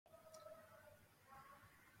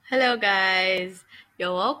Hello, guys.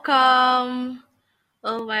 You're welcome.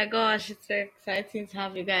 Oh my gosh, it's so exciting to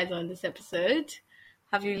have you guys on this episode.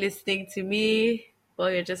 Have you listening to me?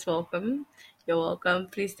 Well, you're just welcome. You're welcome.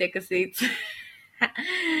 Please take a seat.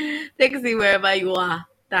 Take a seat wherever you are.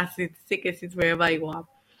 That's it. Take a seat wherever you are.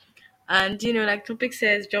 And like topic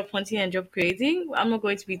says, job hunting and job creating. I'm not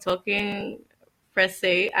going to be talking per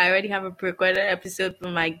se. I already have a pre-recorded episode for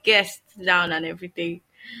my guests down and everything.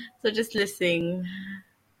 So just listen.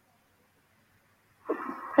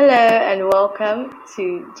 Hello and welcome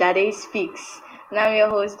to Jade Speaks. And I'm your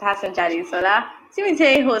host, Hassan Jade Sola. See me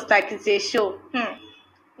tell you host like it's a show.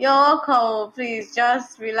 You're welcome. Please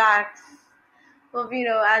just relax. But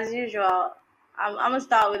as usual, I'm gonna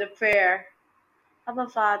start with a prayer. Abba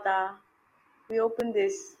Father, we open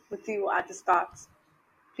this with you at the start.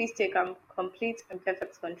 Please take complete and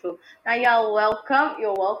perfect control. Now you're welcome.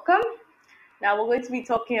 You're welcome. Now we're going to be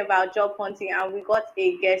talking about job hunting, and we got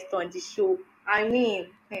a guest on the show.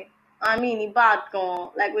 It bad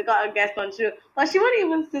gone. Like we got a guest on the show, but she wouldn't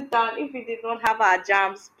even sit down if we did not have our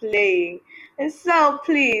jams playing. And so,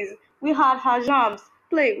 please, we had her jams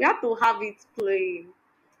play. We have to have it playing.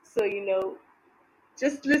 So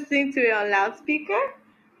just listening to it on loudspeaker.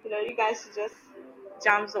 You guys should just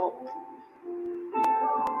jams up.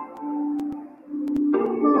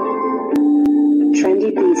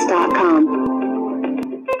 trendybeats.com.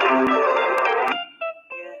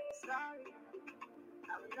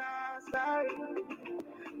 Sorry,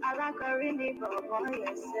 I like her in the bubble,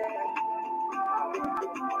 yourself.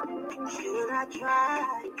 Should I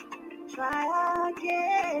try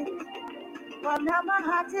again? But now my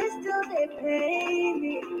heart is still they pain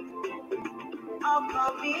me. I'm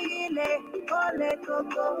coming, ole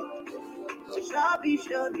coco.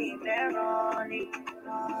 Show me Veroni.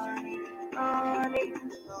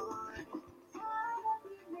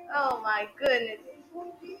 Oh my goodness.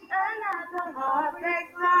 Another heartbreak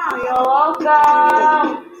now. You're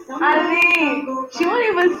welcome. She won't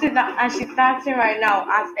even sit down and she's dancing right now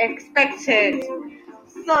as expected.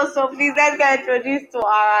 So please let's get introduced to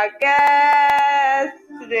our guest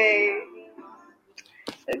today.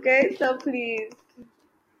 Okay, so please,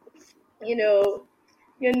 your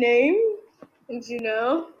name, and your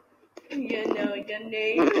name.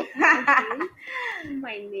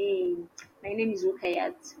 My name is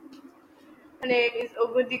Rukayat. Her name is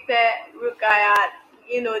Ogundipe Rukayat.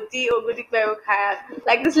 D Ogundipe Rukayat.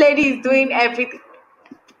 Like this lady is doing everything.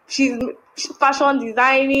 She's fashion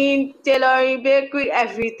designing, tailoring, bakery,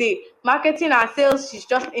 everything. Marketing and sales, she's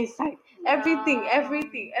just inside. Everything. Just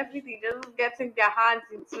getting their hands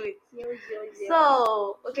into it.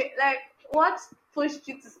 So, okay, like what pushed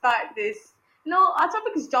you to start this? Our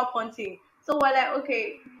topic is job hunting. So we're like,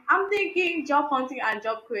 okay, I'm thinking job hunting and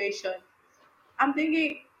job creation. I'm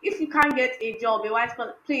thinking if you can't get a job, a white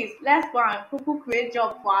collar, please let's go and create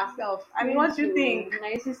job for ourselves. What do you think?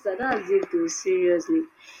 My sister, that's it though, seriously.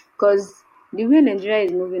 Because the way Nigeria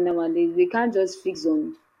is moving nowadays, we can't just fix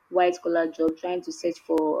on white collar job, trying to search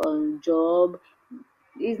for a job.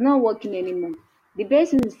 It's not working anymore. The best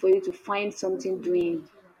thing is for you to find something doing.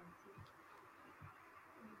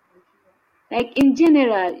 Like in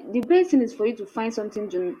general, the best thing is for you to find something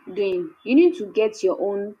doing. You need to get your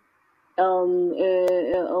own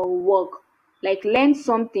work, like learn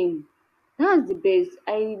something. That's the best.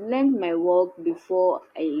 I learned my work before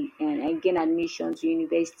I gain admission to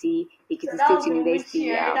university, Ekiti That was State in which University.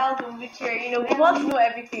 year? Yeah. That was in which year? We want to know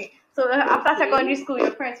everything. So after secondary school,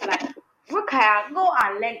 your parents were like, Rukaya, go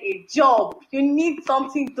and learn a job. You need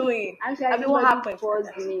something doing. Actually, What happened?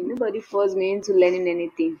 Nobody forced me into learning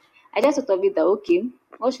anything. I just thought of it that okay,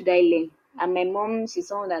 what should I learn? And my mom, she's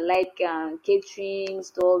someone that like catering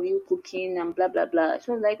stuff, you cooking and blah blah blah. She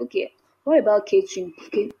was like, okay, what about catering?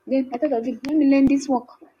 Okay, then I thought of it. Let me learn this work.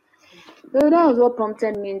 So that was what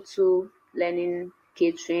prompted me into learning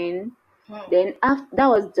catering. Then after that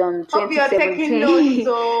was done Hope you're taking 2017. notes.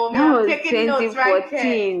 So That I'm was taking notes right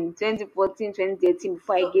here. 2014, 2013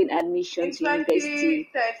 before I gained admission In to university.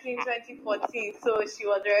 2013, 2014, so she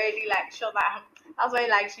was already like sure that that's when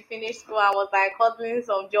like she finished school and was like hustling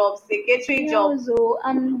some jobs, a catering job. So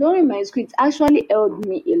during my school, it actually helped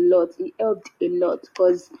me a lot. It helped a lot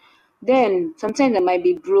because then sometimes I might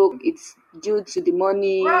be broke. It's due to the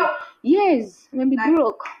money. Broke? Yes, I might be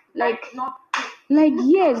broke.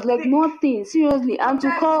 Yes, like nothing. Seriously, and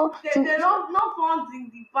to call They're not funds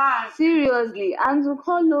in the bank. seriously, and to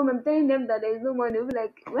call home and telling them that there is no money. We'll be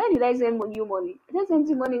like, when did I send you money? I just sent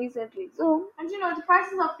you money recently. So And the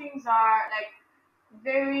prices of things are like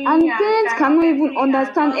very And parents cannot even skyrocketing and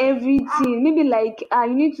understand just everything. Maybe like,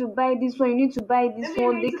 you need to buy this one, you need to buy this maybe you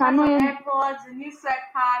one. need They to buy some cannot. AirPods, a new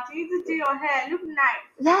sweatpants, you need to do your hair, look nice.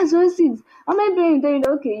 That's just it. And my parents tell you,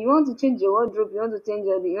 okay, you want to change your wardrobe, you want to change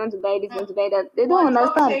your, you want to buy this, you want to buy that. They don't Wardrobe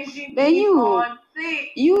understand. changing Then is you, on fleek.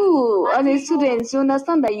 you, My as a people. student, you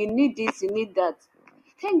understand that you need this, you need that.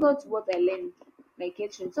 Thank God to what I learned, my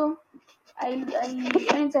catering. So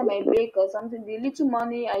anytime I break or something, the little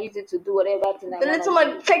money I use it to do whatever thing I The want little to one,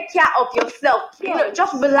 do. take care of yourself. You know, Yes.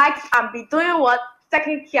 just relax and be doing what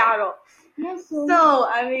taking care of. Yes, So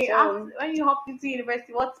I mean, So- after, when you hop into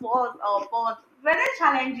university, what was our fault? When there's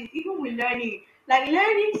challenges, even with learning, like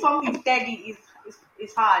learning something steady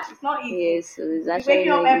is hard. It's not easy. yes, so it's You're actually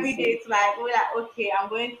waking up not every easy. day to like, oh, like, okay, I'm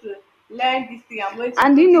going to learn this thing. I'm going to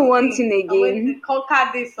And do you know this one thing I'm going again? to conquer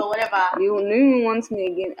this or whatever. You know one thing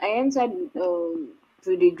again? I entered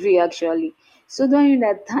to degree actually. So during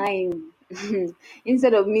that time,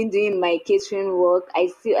 instead of me doing my catering work,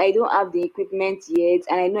 I don't have the equipment yet,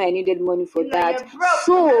 and I know I needed money for You know, that. you're broke,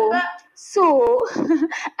 So remember? so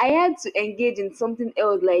I had to engage in something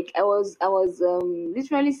else. Like I was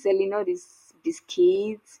literally selling all these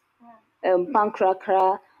biscuits, pan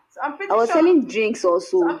cracker. So I'm pretty I was sure. selling drinks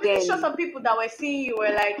also. So I'm pretty Then sure some people that were seeing you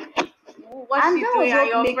were like, "What's and she that doing?" was And what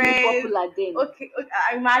your made me friends. popular then. Okay,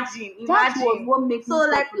 imagine. That was what made So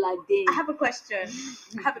me like, popular then. I have a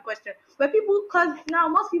question. But people, because now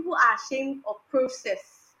most people are ashamed of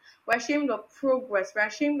process. We're ashamed of progress. We're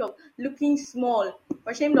ashamed of looking small.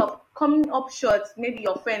 We're ashamed of coming up short. Maybe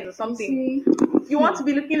your friends or You something. see, You want to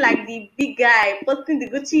be looking like the big guy, posting the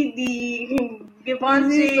Gucci, the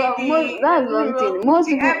Givenchy, so that's one thing. Most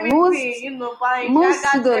people, everything, you know, buying most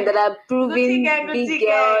Gaga students that are proving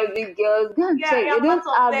Gucci big girls, go and Yeah, check. yeah, They don't lots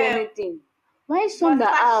of have them. anything. Why some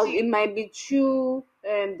that have, Versace. it might be true,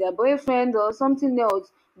 their boyfriend or something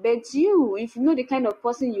else. But you, if you know the kind of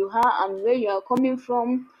person you are and where you are coming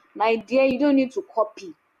from, my dear, you don't need to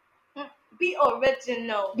copy. Be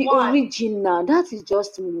original. Be One. original. That is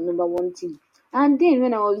just number one thing. And then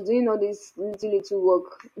when I was doing all this little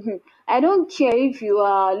work, I don't care if you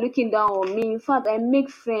are looking down on me. In fact, I make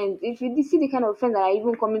friends. If you see the kind of friends that are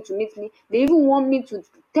even coming to meet me, they even want me to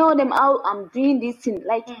tell them how I'm doing this thing.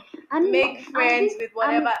 Like, and Make friends with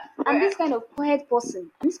whatever. I'm this kind of quiet person.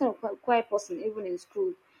 I'm this kind of quiet person, even in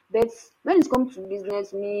school. But when it comes to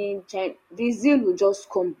business, the zeal will just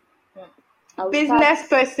come. I will Business start-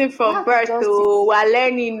 person from That's birth just to we're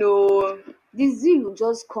learning. No. the zeal will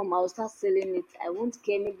just come. I'll start selling it. I won't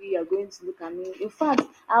care. Maybe you are going to look at me. In fact,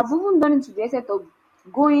 I've even done it to the extent of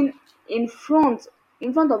going in front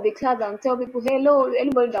of the class and tell people, "Hello,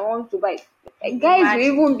 anybody that wants to buy." Guys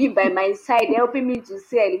will even be by my side helping me to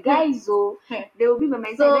sell. Guys, they will be by my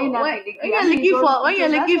side. So When when you're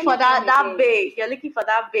looking for that babe, you're looking for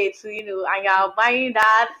that babe to and you're buying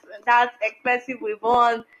that expensive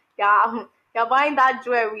ribbon, you're buying that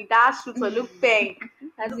jewelry, that shoe to look pink,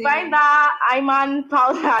 As buying in, that Iman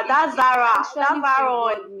powder, that's Zara, that's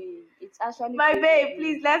Aaron. It's actually My favored babe, me.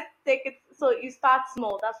 please let's take it. So you start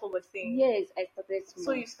small. That's what we're saying. Yes, I started small.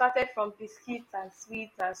 So you started from biscuits and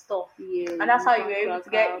sweets and stuff. Yes, And that's how you were able to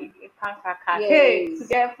get cracker. a pan cracker. Yes. Hey, to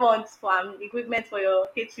get funds for equipment for your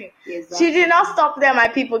catering. Yes, She did not stop there, my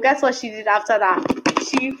people. Guess what she did after that?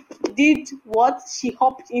 She did what? She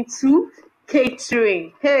hopped into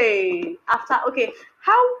catering. Hey,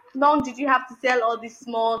 how long did you have to sell all these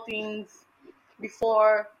small things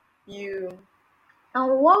before you?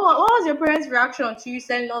 And what was your parents' reaction to you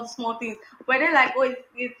selling all the small things? Were they like, oh,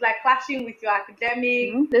 it's like clashing with your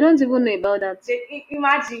academic? They don't even know about that.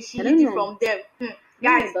 Imagine she I hid don't it know. from them. Know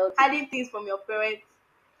Guys, about it. hiding things from your parents.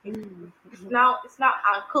 It's now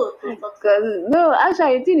uncle. Because no,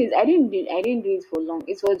 actually, the thing is, I didn't do it for long.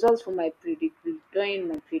 It was just for my pre-degree, during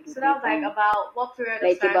my pre-degree. So that was like time. about what period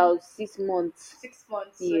like of time? about 6 months. 6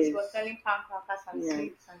 months. So Yes. she was selling pan crackers and Yeah.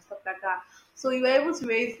 sweets and stuff like that. So you were able to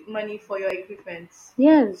raise money for your equipment.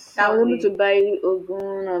 Yes, That I was way. able to buy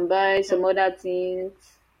ogun and buy some other things,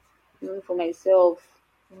 even for myself.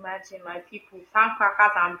 Imagine my people, pan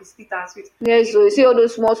crackers and biscuits and sweets. Yes, so you see all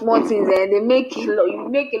those small things, and they make you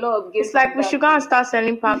make a lot of gains. It's like we with should that. go and start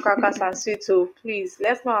selling pan crackers and sweets. So please,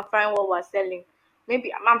 let's go and find what we're selling.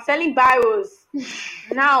 Maybe I'm selling biros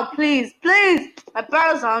now. Please, my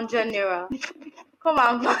biros are 100 naira. Come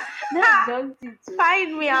on, That's just it. Oh.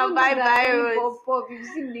 find me and buy biros. Pop. You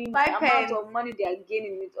see the Buy amount pens. of money they are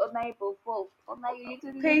gaining with ordinary pop, ordinary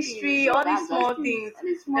utility Pastry, things. So all these that's small just it. things, All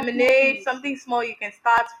these small lemonade, things. something small you can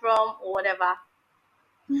start from or whatever.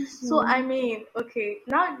 So I mean, okay,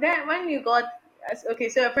 now then when you got so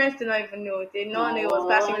your friends did not even know. They don't know it was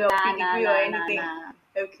clashing with your pre-degree or anything. Nah.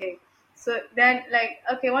 Okay. So then, like,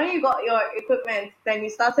 okay, when you got your equipment, then you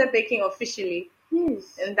started baking officially,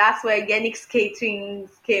 Yes. and that's where Yenix Catering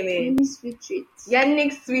came in. Any sweet treats.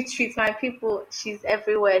 Yenix Sweet Treats, my people, she's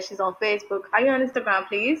everywhere. She's on Facebook. Are you on Instagram,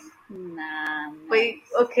 please? Nah.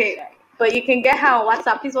 Okay, but you can get her on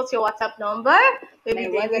WhatsApp. Please, what's your WhatsApp number? Maybe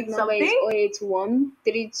My they WhatsApp need number is something.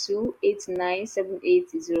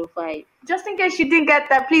 081-3289-7805. Just in case you didn't get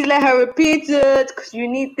that, please let her repeat it because you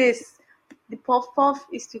need this. The puff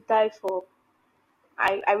is to die for.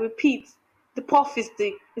 I repeat, the puff is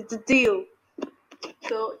the deal.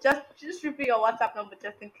 So just repeat your WhatsApp number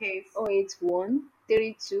just in case.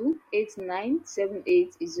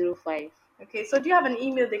 081-3289-7805. Okay, so do you have an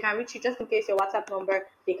email they can reach you just in case your WhatsApp number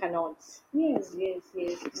they cannot? Yes.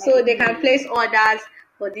 So they can place orders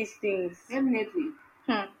for these things. Definitely.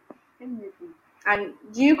 Definitely. And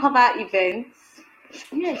do you cover events?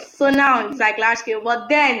 Yes. So now it's like large scale. But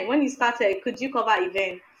then when you started, could you cover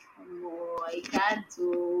events? No, I can't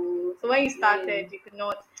do. So when you started, you could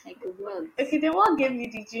not. I could not. Okay, then what gave you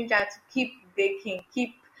the ginger to keep baking?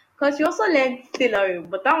 Because you also learned tailoring,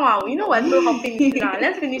 but that one, you know, we're still hopping into now.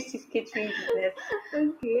 Let's finish this catering business.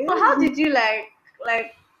 Okay. So how did you like?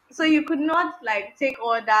 So you could not like take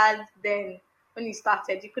orders then when you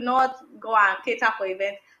started. You could not go and cater for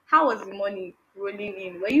events. How was the money rolling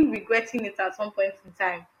in? Were you regretting it at some point in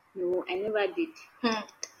time? No, I never did.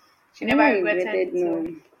 She never regretted it. No.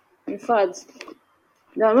 In fact,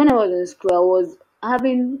 when I was in school, I was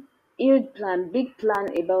having big plan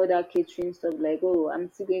about that catering stuff. Like, oh,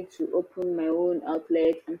 I'm still going to open my own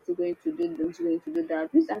outlet. I'm still going to do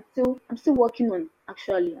that. This I'm still working on.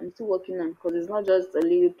 Actually, I'm still working on because it's not just a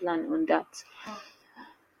little plan on that.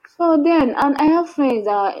 So then, and I have friends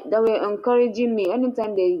that were encouraging me.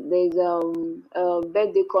 Anytime there's a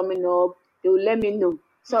birthday coming up, they will let me know.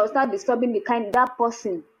 So I'll start discovering that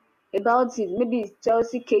person about it. Maybe it's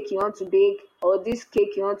Chelsea cake you want to bake, or this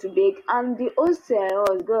cake you want to bake. And the host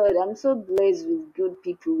was good. I'm so blessed with good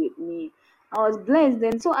people with me. I was blessed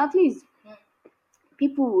then. So at least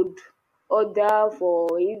people would order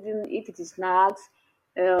for, even if it is snacks,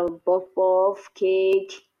 puff,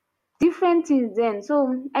 cake, different things then.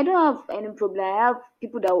 So I don't have any problem. I have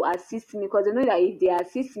people that will assist me because I know that if they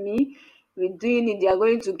assist me with doing it, they are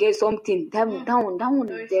going to get something. That one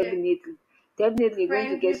is definitely going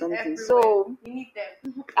to get something. Everywhere. So you need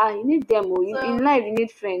them. you need them. So in life, you need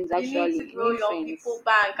friends. Actually, you need to grow your friends. people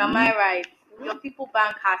bank. Am I right? Your people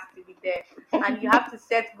bank has to be there, and you have to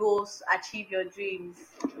set goals, achieve your dreams.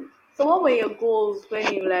 So, what were your goals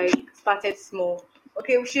when you started small?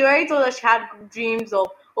 Okay, she already told us she had dreams of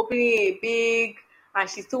opening a big, and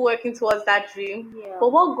she's still working towards that dream. Yeah.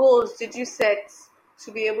 But what goals did you set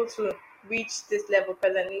to be able to reach this level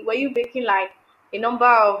presently? Were you baking like a number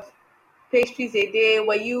of pastries a day?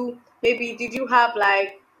 Did you have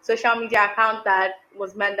social media account that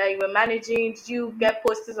was meant that you were managing? Did you get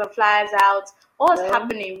posters or flyers out? What was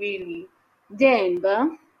happening really? Then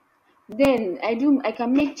I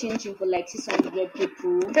can make chin for like 600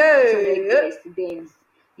 people. Hey. Then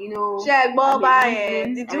Did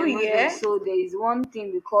you hear? So there is one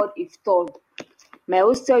thing we call iftar. My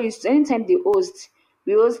hostel used to, anytime they host,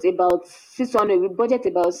 we host about 600. We budget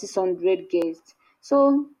about 600 guests.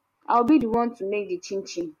 So I'll be the one to make the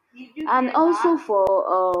chin. And also for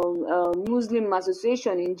Muslim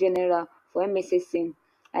association in general, for MSSN,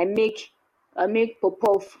 I make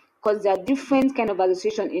pop-off because there are different kind of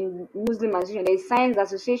association in Muslim association. There is science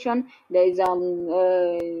association. There is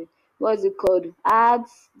what's it called?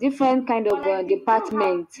 Arts, different kind of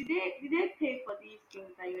department. Did they pay for these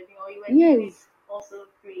things that you were doing, or you were doing it also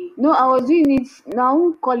free? No, I was doing it. Now I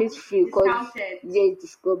won't call it free because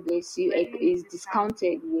yes, God bless you. It's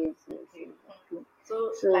discounted. Yes. Okay.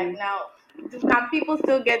 So now, can people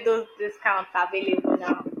still get those discounts available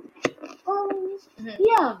now?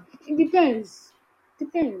 Yeah, it depends.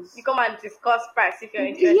 You come and discuss price if you're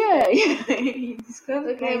interested. Yeah.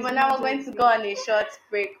 Okay, but now we're going to go on a short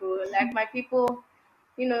break. Like my people,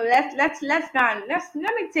 let's go on.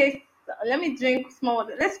 Let me drink small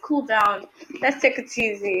water. Let's cool down. Let's take it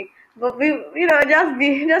easy. But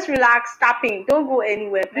just relax, tapping. Don't go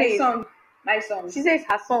anywhere, please. My song. She says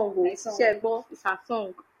her song. My song. It's her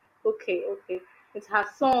song. Okay. It's her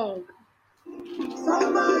song.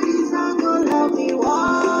 Somebody's not gonna love me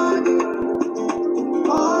one.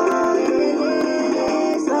 Oh,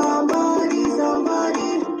 yeah. Somebody's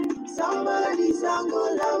not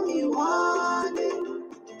gonna love me one.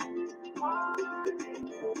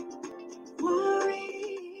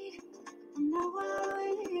 Worried, I'm not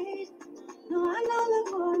worried. No, I know the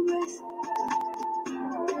progress.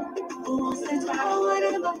 Who wants to do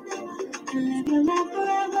whatever and live your life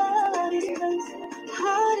forever? This place,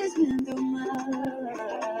 heart has been through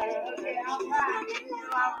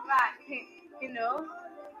I'm back. You know.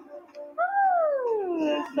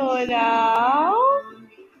 So now.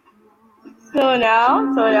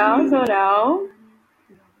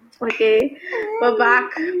 Okay, we're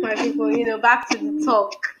back, my people. Back to the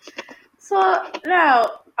talk. So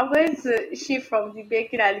now I'm going to shift from the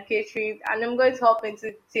baking and the catering, and I'm going to hop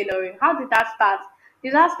into tailoring. How did that start?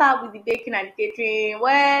 Did that start with the baking and the catering?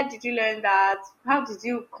 Where did you learn that? How did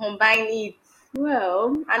you combine it?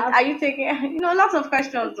 Well, And are you taking, lots of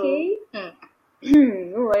questions okay. though?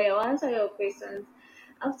 No worry, I'll answer your questions.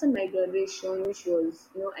 After my graduation, which was,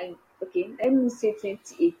 let me say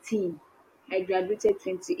 2018. I graduated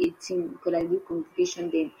 2018 because I did communication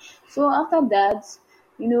then. So after that,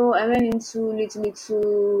 I went into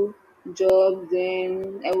little job.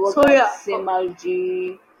 Then I worked So, at yeah.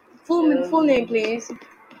 CMRG. Full name, please.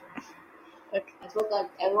 Okay. I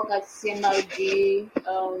work at CMRG.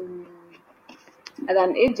 As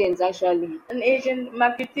an agent, actually. An agent,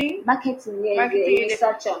 marketing, Marketing, yes, marketing a agent.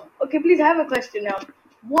 researcher. Okay, please. I have a question now.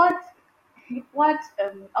 What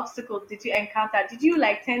obstacles did you encounter? Did you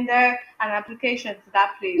tender an application to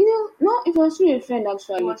that place? No, it was through a friend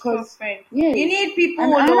actually. It was through a Because friend. yes, You need people.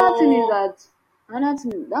 and another thing is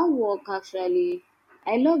that work actually,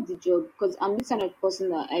 I love the job because I'm this kind of person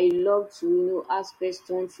that I love to ask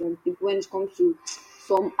questions from people when it comes to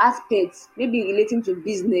some aspects, maybe relating to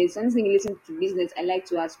business, anything relating to business. I like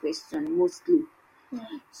to ask questions mostly.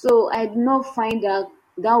 So I did not find that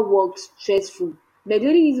work stressful. But the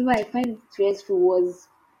only reason why I find it stressful was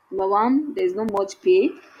number one, there's not much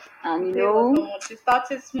pay, and Pay was not much. You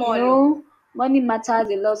started small. money matters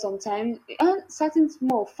a lot sometimes. And starting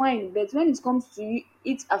small, fine, but when it comes to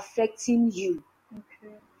it affecting you,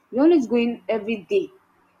 Okay. you're always going every day.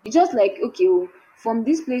 It's just like from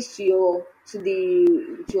this place to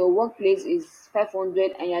your workplace is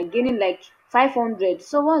 500, and you're gaining like 500.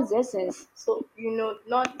 So what's the essence? So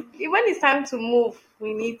not when it's time to move,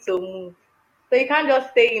 we need to move. So you can't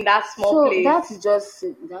just stay in that small place. So that's just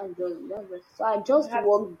it. So I just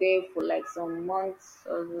worked there for like some months.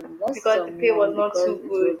 Because the pay was not too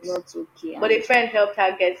good. It was not okay. But a friend helped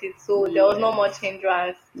her get it, so there was not much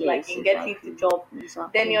hindrance in getting the job.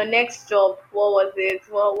 Exactly. Then your next job, what was it?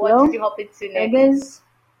 What did you hop into next? I guess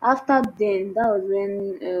after then, that was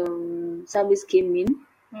when service came in.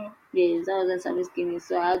 Yes, that was when service came in.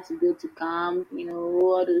 So I had to go to camp,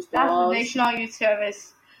 all those stuff. That's the National Youth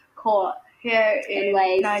Service Corps here in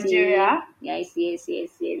NYSC. Nigeria. Yes.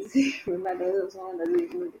 Remember, there was someone that didn't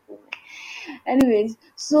even know the phone. Anyways,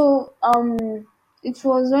 so it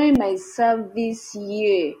was during my service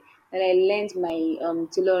year that I learned my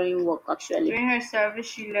tailoring work actually. During her service,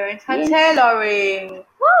 she learned her tailoring.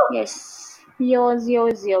 Woo! Yes. Yours. I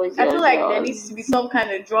feel like there needs to be some kind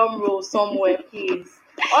of drum roll somewhere, please.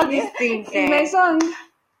 All these things. My song.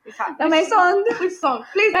 My song. Which song?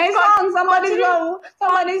 Please. My song.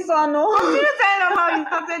 Somebody's song. No. Continue telling them how you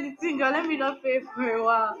started the thing, girl. Let me just pay for a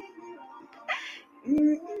while.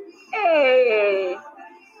 Hey.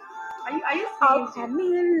 Are you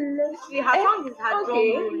singing? See, her song is her drum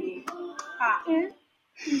rolling.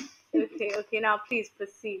 Okay. Now please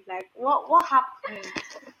proceed. Like, what happened?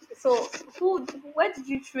 So, where did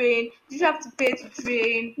you train? Did you have to pay to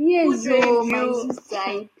train? Yes, my sister,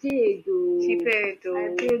 I paid. She paid.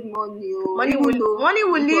 I paid money. Money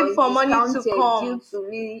will leave for money to come. Due to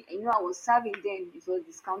me, I was serving them. It was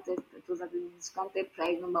discounted. It was at a discounted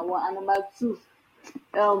price. Number one, and number two,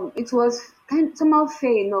 it was somehow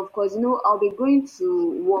fair enough because I'll be going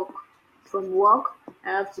to work. From work, I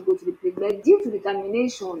have to go to the place, but due to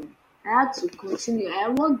determination, I had to continue. I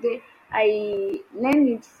worked there. I learned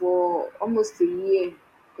it for almost a year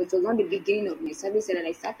because it was not the beginning of my service that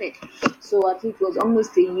I started. So I think it was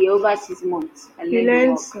almost a year, over 6 months. You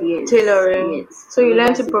learned tailoring. Yes. So you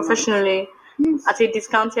learned it professionally at a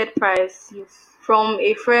discounted price. Yes. From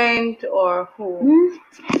a friend or who?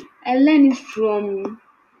 I learned it from.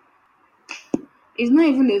 It's not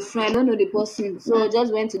even a friend. I don't know the person. So I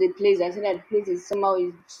just went to the place. I said that the place is somehow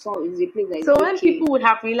is a place that is So when okay. people would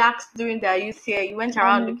have relaxed during their youth year, you went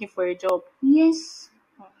around looking for a job. Yes.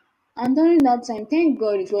 And during that time, thank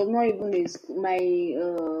God it was not even my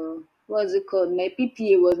what's it called? My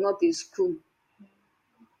PPA was not a school.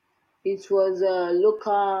 It was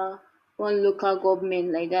one local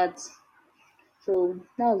government like that. So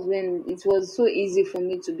that was when it was so easy for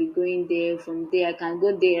me to be going there. From there, I can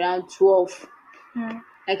go there around 12.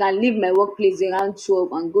 I can leave my workplace around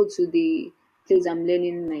 12 and go to the place I'm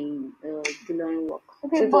learning my tailoring work.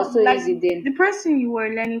 Okay, so it was so easy then. The person you were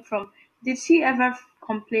learning from, did she ever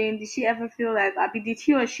complain? Did she ever feel like, did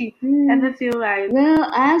he or she ever feel like? Well,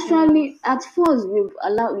 I actually, at first,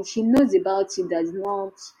 she knows about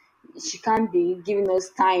it. she can't be giving us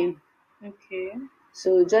time. Okay.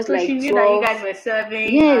 So just So like she knew 12. that you guys were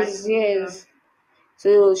serving. Yes, and, yes.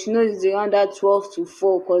 So she knows it's around that 12 to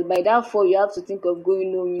 4, because by that 4 you have to think of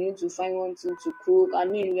going home. You need to find one thing to cook. I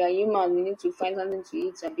mean, we are human, we need to find something to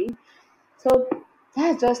eat, abi. So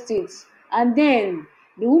that's just it. And then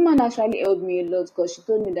the woman actually helped me a lot, because she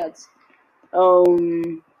told me that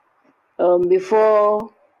um before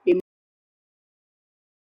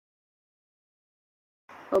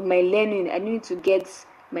of my learning, I need to get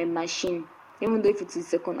my machine, even though if it is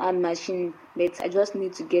second-hand machine, but I just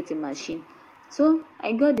need to get a machine. So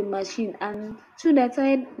I got the machine, and through that I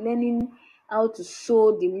started learning how to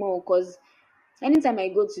sew the more, because anytime I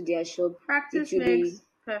go to their shop, it Practice will be makes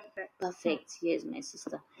perfect. perfect. Yes, my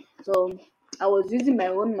sister. So I was using my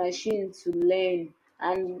own machine to learn,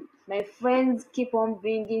 and my friends keep on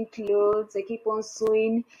bringing clothes. I keep on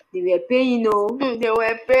sewing. They were paying, They were They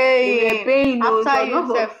were paying. paying, After so you not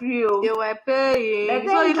for said free. they were paying. But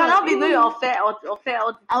So you thank God, cannot be doing even affair all the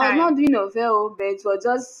I was time. not doing offer, but it was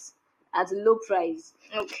just at a low price.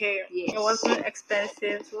 Okay. Yes. It wasn't expensive.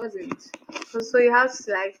 It wasn't. So you have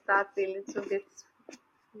to like start a little bit,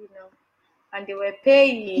 you know. And they were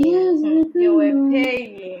paying. Yes, They were paying.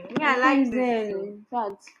 paying. Me, I like Friends this then, too. in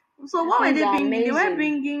fact, So my what were friends they are bringing?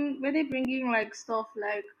 amazing. Were they bringing like stuff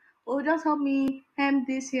like, oh, just help me hem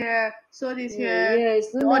this here, sew this Yeah, here,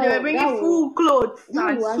 yes, no, or they were that bringing will full clothes that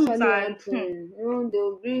and will suits actually and happen.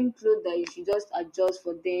 They'll bring clothes that you should just adjust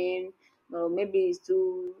for them, or maybe it's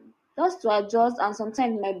to just to adjust, and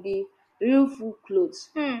sometimes it might be real full clothes.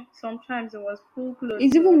 sometimes it was full clothes.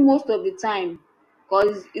 It's even most of the time,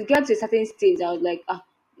 because it gets to a certain stage. I was like,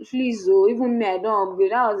 please, oh, even me, I don't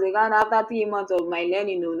upgrade. That was around after 3 months of my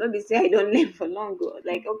learning. No, not be say I don't learn for long.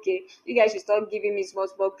 Like, okay, you guys should stop giving me small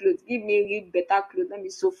clothes. Give me real better clothes. Let me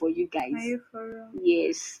sew for you Are guys. you for real?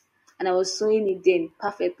 Yes, and I was sewing it then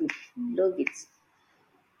perfectly. Love it.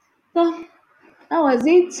 So that was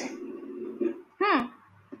it.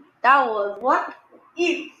 That was what?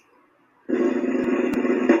 It.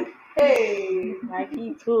 Hey, my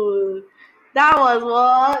people. That was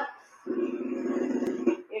what?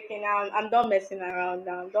 Okay, now I'm done messing around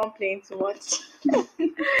now. I'm done playing too much.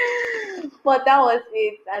 But that was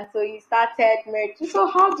it. And so you started merch. So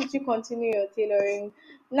how did you continue your tailoring?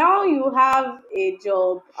 Now you have a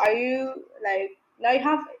job. Are you like now you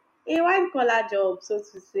have a white collar job, so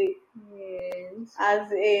to say, Yes.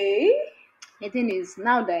 as a The thing is,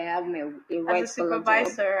 now that I have my a white collar job,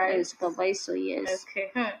 supervisor, right? as a supervisor, yes.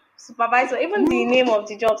 Okay. Supervisor. Even the name of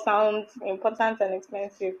the job sounds important and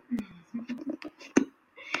expensive.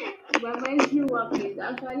 Supervisory work is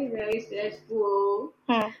actually very stressful,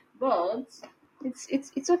 Hmm. but it's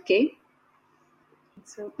okay.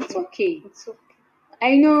 It's It's okay. okay. It's okay.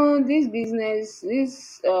 I know this business,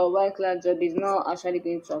 this white collar job is not actually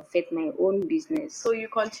going to affect my own business. So you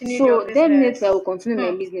continued So your business. definitely I will continue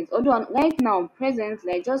my business. Although right now,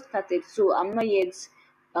 presently, I just started, so I'm not yet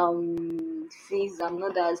fixed. I'm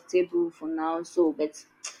not that stable for now. So, but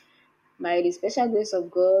by the special grace of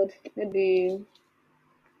God, maybe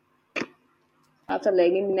after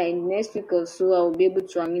like maybe next week or so, I will be able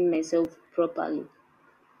to arrange myself properly.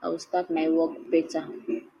 I will start my work better.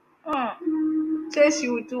 Says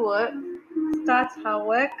you will do what? Start her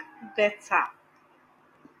work better.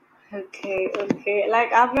 Okay.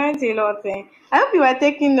 Like I've learned a lot. I hope you were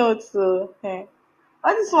taking notes. So,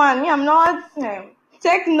 all this one, me, I'm not.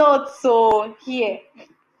 Take notes. So here.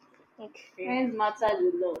 Okay. Friends matter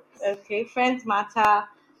a lot. Okay. Friends matter.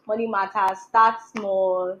 Money matters. Start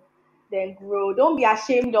small, then grow. Don't be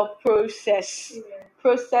ashamed of process. Yeah.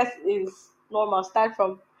 Process is normal. Start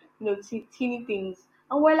from teeny things.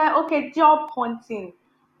 And we're like, okay, job hunting.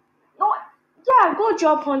 No, yeah, go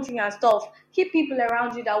job hunting and stuff. Keep people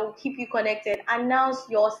around you that will keep you connected. Announce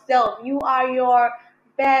yourself. You are your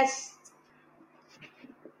best.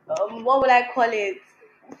 What would I call it?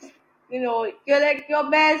 You're like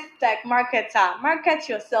your best like marketer. Market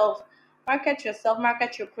yourself. Market yourself.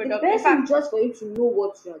 Market your The product. best thing just for you to know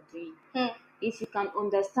what you are doing. Hmm. If you can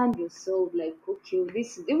understand yourself, like okay,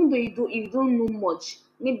 this is, even though you don't know much,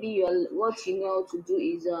 maybe what you know how to do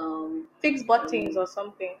is Fix buttons or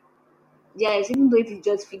something. yes, even though if you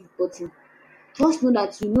just fix button, just know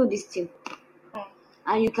that you know this thing Hmm.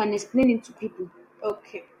 and you can explain it to people.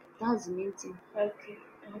 Okay. That's the main thing. Okay.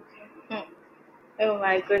 Oh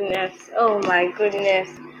my goodness. Oh my goodness.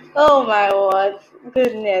 Oh my word.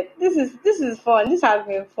 Goodness. This is fun. This has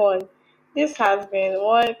been fun. This has been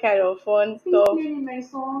one kind of fun stuff. Playing my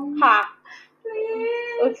song. Ha.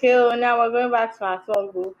 Please. Okay, now we're going back to our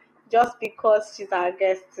song boo. Just because she's our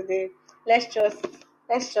guest today. Let's just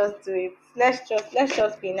do it. Let's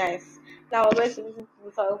just be nice. Now we're going to listen to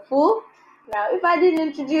the song full. Now, if I didn't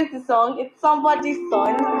introduce the song, it's Somebody's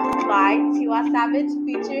Son by Tiwa Savage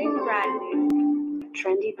featuring Brandy.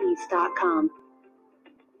 trendybeats.com.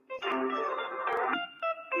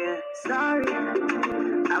 Yeah, sorry,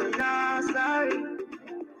 I'm not sorry.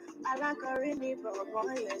 I like her really, but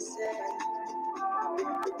boy, you said,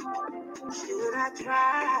 should I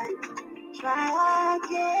try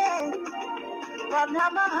again? But now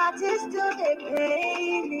my heart is still the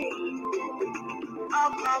pain.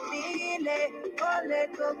 I'm coming, ole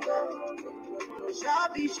coco,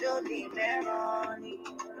 shabby, surely, money.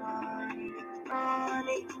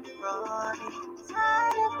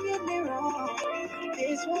 Tired of getting wrong.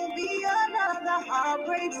 This will be another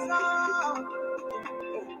heartbreak song.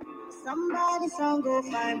 Somebody's song go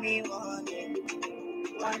find me one day.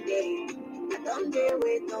 I don't dare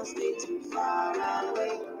wait, don't stay too far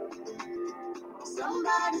away.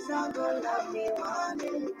 Somebody's song go love me one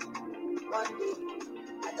day.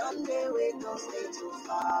 I don't dare wait, don't stay too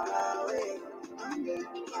far away. One day.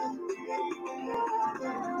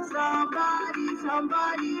 Somebody's song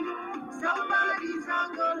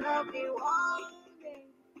go love me one day.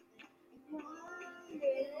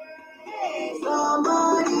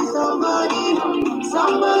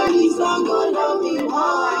 Somebody's song go love me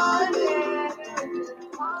one day.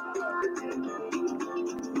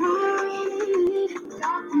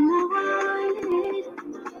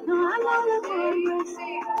 No, I love the way you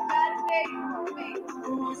say that way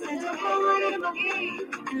you send a forward in my game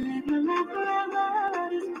and live my life forever at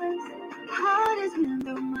this place. Heart is in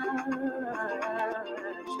the much.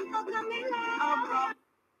 Look at me like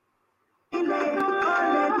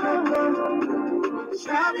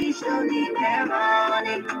Shabby, surely,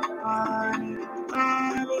 money.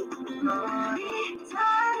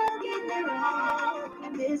 Tired of getting wrong.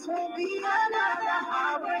 This will be another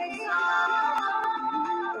heartbreak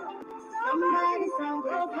song. Somebody's song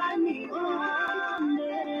go find me one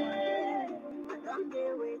day. Don't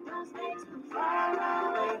dare wait, don't stay too far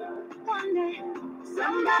away. One day,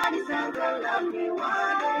 somebody's song go love me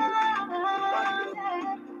one day.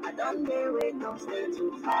 I don't dare wait, don't stay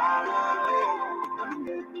too far away. One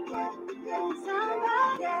day, somebody's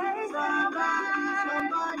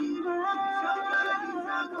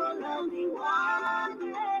song go love me one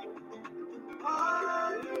day.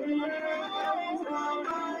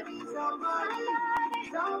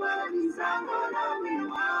 Somebody's song go love me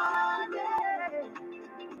one day.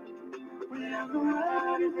 Whatever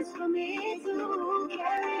word if it's for me to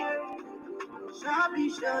carry. Shabby,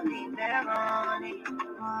 surely, money.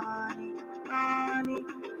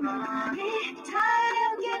 Tired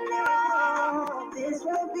of getting wrong. This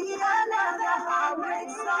will be another heartbreak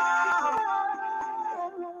song.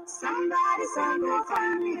 Somebody's song go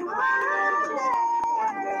find me one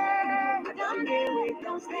day. Don't dare wait,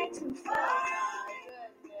 don't stay too far.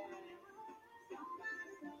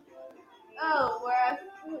 Oh,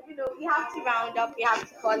 we have to round up. We have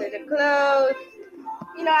to call it a close.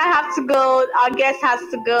 I have to go. Our guest has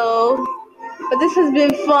to go. But this has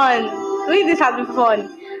been fun. Really, this has been fun.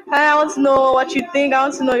 And I want to know what you think. I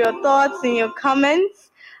want to know your thoughts and your comments.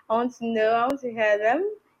 I want to hear them.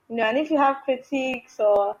 And if you have critiques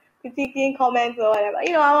or critiquing comments or whatever,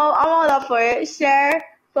 I'm all up for it. Share,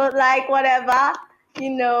 but like whatever,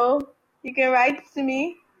 you can write to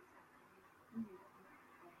me.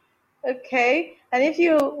 Okay. And if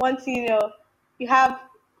you want to, you have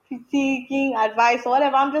critiquing, advice, or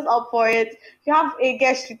whatever, I'm just up for it. If you have a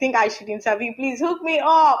guest you think I should interview, please hook me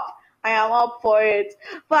up. I am up for it.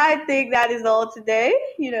 But I think that is all today.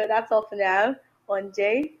 That's all for now on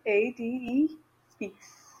JADE Speaks.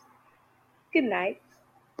 Good night.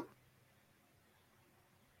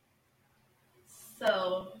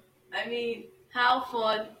 So, how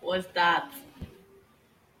fun was that?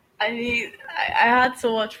 I had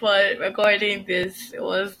so much fun recording this. It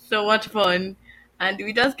was so much fun. And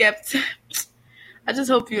we just kept... I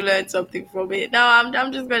just hope you learned something from it. Now,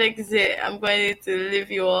 I'm just going to say, I'm going to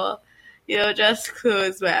leave you all, just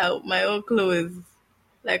close my own clothes.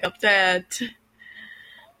 Like, I'm tired.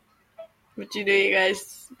 But, you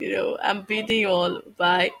guys, I'm bidding you all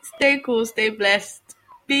bye. Stay cool, stay blessed.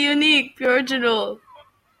 Be unique, be original.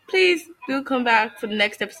 Please do come back for the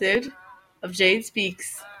next episode of Jade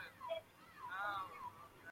Speaks.